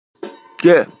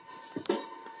Yeah.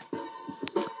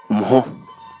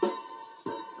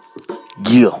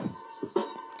 Yeah.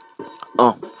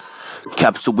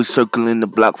 Caps always circling the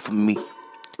block for me.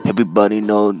 Everybody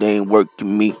know they ain't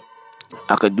working me.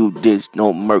 I could do this,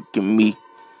 no murking me.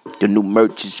 The new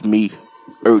merch is me.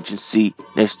 Urgency,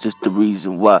 that's just the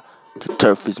reason why the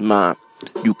turf is mine.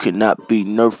 You cannot be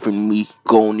nerfing me.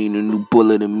 Gon' need a new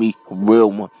bullet in me, a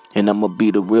real one. And I'ma be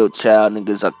the real child,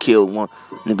 niggas. I killed one.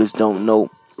 Niggas don't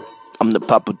know. I'm the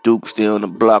Papa Duke, stay on the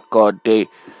block all day.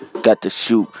 Got the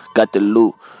shoot, got the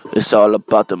loot. It's all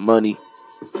about the money.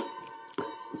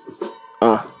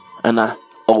 And I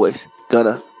always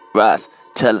gonna rise.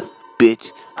 Tell a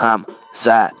bitch I'm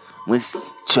side. When she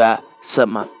try suck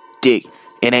my dick,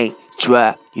 it ain't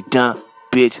dry. You dumb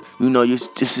bitch. You know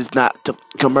this is not the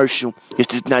commercial. This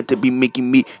is not to be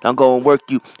making me. I'm gonna work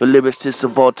you. The lyricist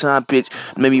of all time, bitch.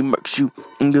 Maybe murk you.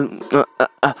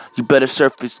 You better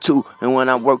surface too. And when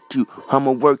I work you,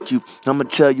 I'ma work you. I'ma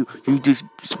tell you, you just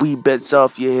sweet bets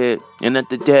off your head. And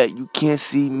after that, you can't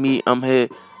see me. I'm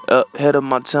ahead of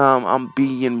my time. I'm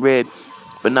being red,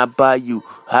 but not by you.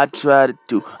 I try to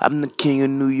do. I'm the king of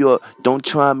New York. Don't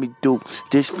try me, dude.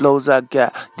 This flows I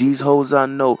got. These hoes I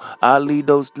know. I leave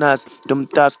those knots. Them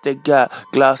thoughts they got.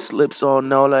 Glass slips on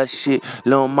all that shit.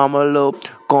 Little mama,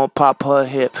 gon' pop her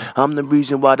head. I'm the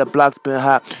reason why the block's been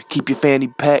hot. Keep your fanny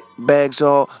pack bags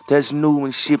all. That's new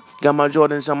and shit. Got my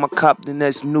Jordans on my cop, then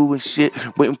that's new and shit.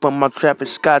 Waiting for my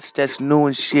Travis Scotts, that's new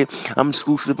and shit. I'm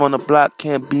exclusive on the block,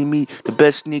 can't be me. The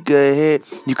best nigga ahead.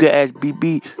 You can ask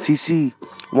BB, CC,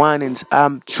 Winans.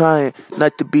 I'm trying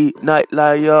not to be not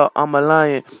like y'all. I'm a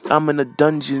lion. I'm in a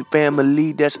dungeon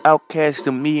family that's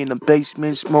outcasting me in the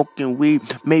basement smoking weed.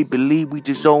 Make believe we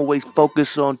just always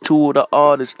focus on two of the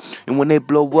artists, and when they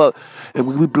blow up, and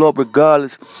we blow up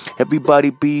regardless. Everybody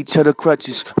be each other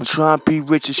crutches. I'm trying to be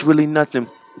rich, it's really nothing.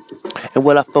 And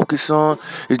what I focus on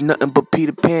is nothing but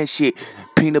Peter Pan shit.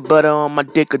 Peanut butter on my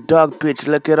dick, a dog bitch.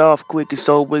 Lick it off quick, it's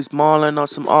always Marlon on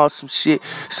some awesome shit.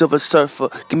 Silver Surfer,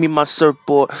 give me my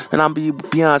surfboard. And I'm be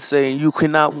Beyonce, and you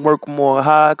cannot work more.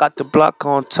 How I got the block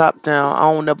on top down. I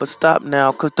don't ever stop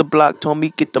now, cause the block told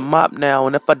me get the mop now.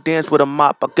 And if I dance with a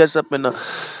mop, I guess up in a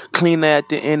cleaner at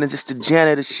the end and just the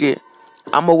janitor shit.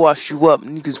 I'ma wash you up,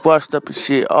 niggas washed up and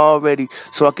shit already.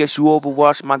 So I guess you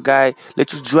overwash my guy.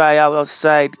 Let you dry out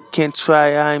outside, can't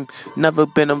try. I'm never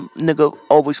been a nigga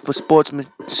always for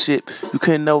sportsmanship. You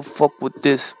can't never fuck with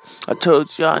this. I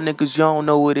told y'all niggas y'all don't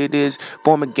know what it is.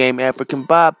 Form a game, African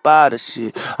buy the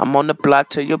shit. I'm on the block,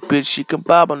 tell your bitch she can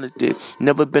bob on the dick.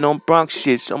 Never been on Bronx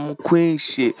shit, so I'm on Queen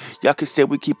shit. Y'all can say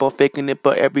we keep on faking it,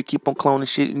 but every keep on cloning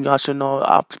shit. And y'all should know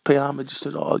I'll pay homage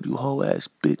to all you hoe ass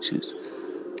bitches.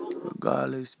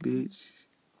 Regardless, bitch.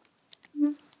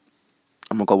 I'm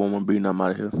gonna go one more beat and I'm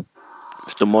out of here.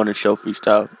 It's the morning show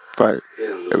freestyle Friday.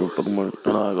 Every fucking morning. I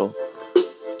know how I go.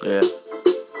 Yeah.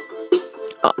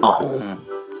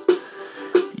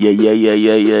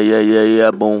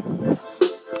 Yeah, boom.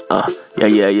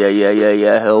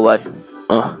 Yeah, hell white.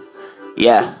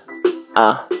 Yeah.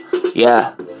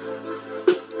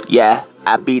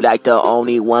 I be like the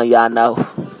only one y'all know.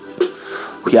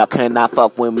 Y'all cannot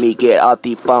fuck with me, get off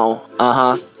the phone.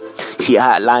 She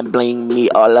hotline bling me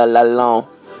all alone.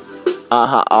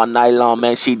 All night long,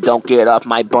 man, she don't get off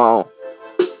my bone.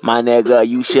 My nigga,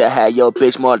 you should have your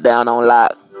bitch more down on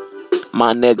lock.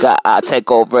 My nigga, I take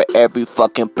over every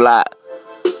fucking plot.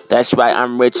 That's right,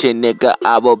 I'm rich and nigga,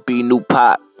 I will be new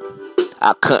pop.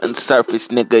 I couldn't surface,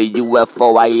 nigga,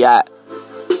 UFO I yacht.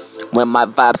 When my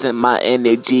vibes and my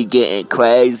energy getting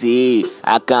crazy,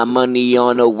 I got money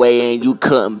on the way and you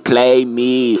couldn't play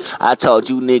me. I told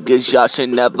you niggas y'all should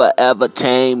never ever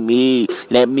tame me.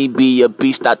 Let me be a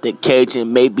beast out the cage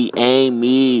and maybe aim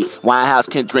me. Winehouse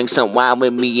can drink some wine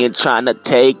with me and tryna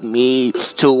take me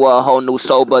to a whole new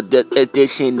sober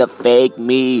edition to fake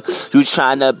me. You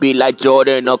tryna be like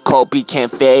Jordan or Kobe, can't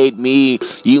fade me.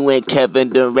 You ain't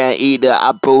Kevin Durant either,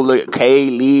 I bullet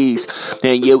Kaylee's.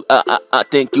 Then you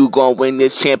think you gon' win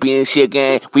this championship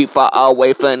game. We far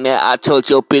away from that. I told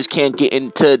your bitch can't get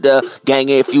into the gang.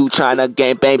 If you tryna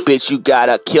gang bang, bitch, you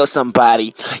gotta kill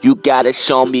somebody. You gotta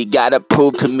show me, gotta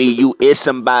prove to me you is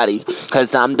somebody.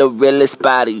 Cause I'm the realest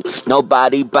body.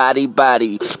 Nobody, body.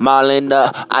 Marlon,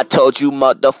 I told you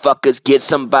motherfuckers get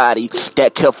somebody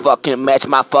that could fucking match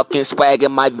my fucking swag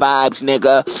and my vibes,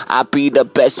 nigga. I be the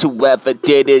best who ever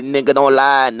did it, nigga, don't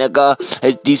lie, nigga.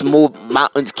 If these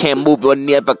mountains can't move or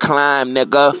never climb,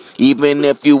 nigga. Even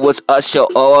if you was Usher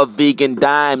or a vegan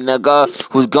dime, nigga.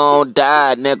 nigga, who's gon'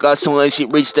 die, nigga, soon as she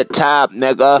reach the top,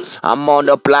 nigga. I'm on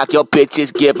the block, your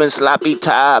bitches giving sloppy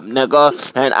top,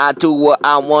 nigga. And I do what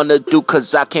I wanna do,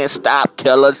 cause I can't stop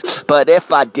killers. But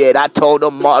if I did, I told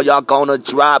them all, y'all gonna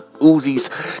drop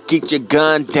Uzis. Get your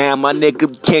gun down, my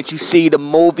nigga, can't you see the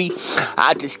movie?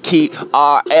 I just keep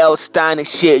R.L. Stein and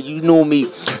shit, you knew me.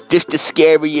 This the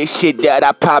scariest shit that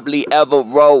I probably ever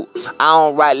wrote. I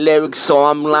don't write lyrics, so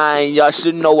I'm lying. Y'all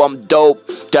should know I'm dope.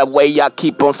 That way y'all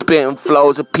keep on spitting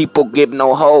flows and people give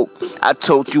no hope. I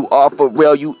told you all for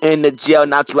real, you in the jail,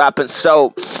 not dropping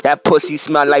soap. That pussy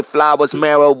smell like flowers,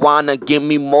 marijuana, give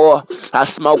me more. I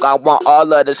smoke, I want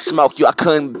all of the smoke. You, I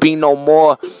couldn't be no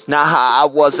more. Not how I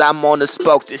was, I'm on the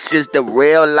spoke. This is the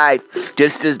real life.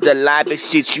 This is the life of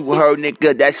shit you heard,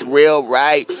 nigga. That's real,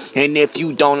 right? And if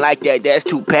you don't like that, that's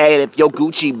too bad. If your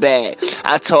Gucci bad,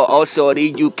 I told also that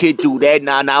you could do that.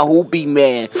 Now who be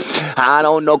mad? I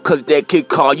don't know, cause they could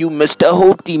call you Mr.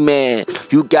 Hoopty Man.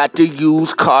 You got to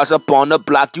use cars up on the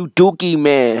block, you dookie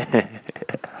man.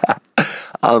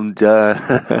 I'm done.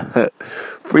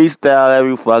 Freestyle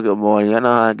every fucking morning. I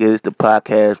know how I get it's the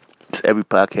podcast. It's every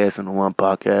podcast in the one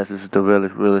podcast. This is the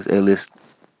realest, illest,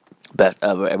 best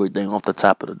ever. Everything off the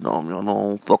top of the dome. You know,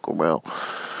 don't fuck around.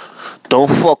 Don't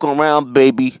fuck around,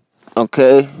 baby.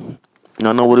 Okay?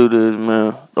 I know what it is,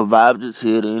 man. The vibes is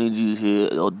here, the energy is here,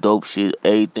 the dope shit,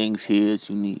 everything's here that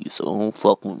you need. So don't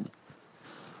fuck with me.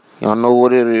 Y'all know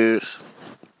what it is.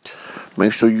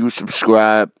 Make sure you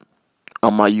subscribe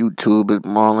on my YouTube. It's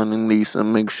Marlon and Lisa.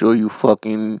 Make sure you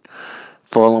fucking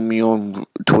follow me on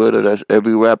Twitter. That's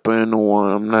every rapper in the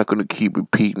one. I'm not gonna keep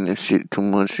repeating this shit too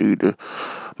much either.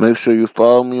 Make sure you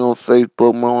follow me on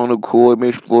Facebook, Marlon McCoy.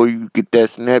 Make sure you get that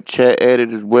Snapchat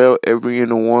added as well. Every in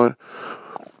the one.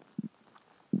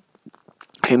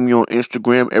 Hit me on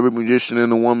Instagram, every musician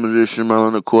in the one musician,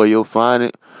 Marlon McCoy. You'll find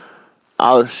it.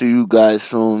 I'll see you guys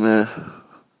soon, man.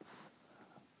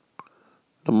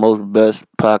 The most best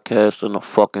podcast in the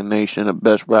fucking nation, the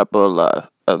best rapper alive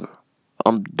ever.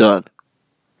 I'm done.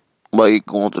 Why you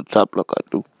going to the top like I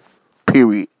do?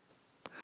 Period.